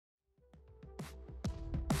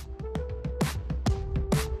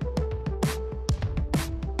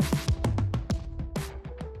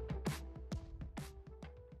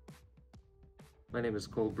My name is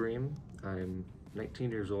Brehm. I'm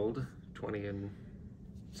 19 years old, 20 in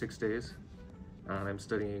 6 days, and I'm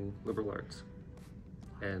studying liberal arts.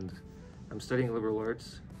 And I'm studying liberal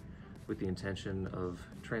arts with the intention of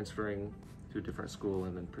transferring to a different school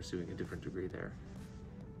and then pursuing a different degree there.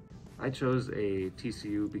 I chose a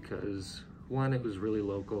TCU because, one, it was really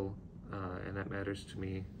local, and that matters to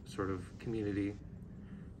me, sort of community.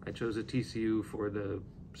 I chose a TCU for the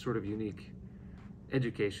sort of unique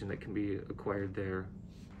education that can be acquired there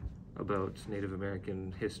about Native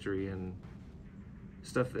American history and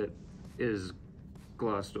stuff that is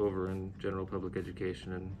glossed over in general public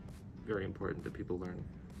education and very important that people learn.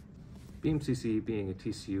 BMCC, being a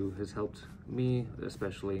TCU, has helped me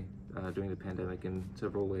especially during the pandemic in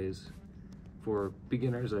several ways. For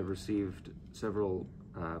beginners, I've received several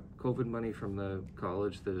COVID money from the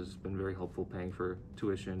college that has been very helpful, paying for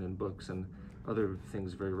tuition and books and other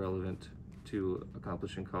things very relevant to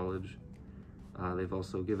accomplishing college. They've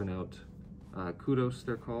also given out kudos,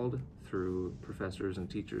 they're called, through professors and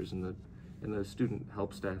teachers, and the student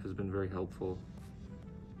help staff has been very helpful.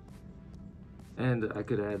 And I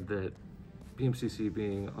could add that BMCC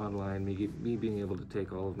being online, me being able to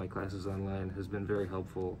take all of my classes online, has been very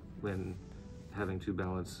helpful when having to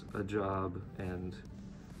balance a job and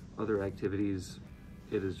other activities.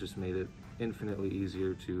 It has just made it infinitely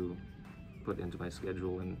easier to put into my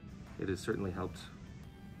schedule, and it has certainly helped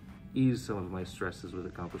ease some of my stresses with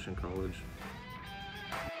accomplishing college.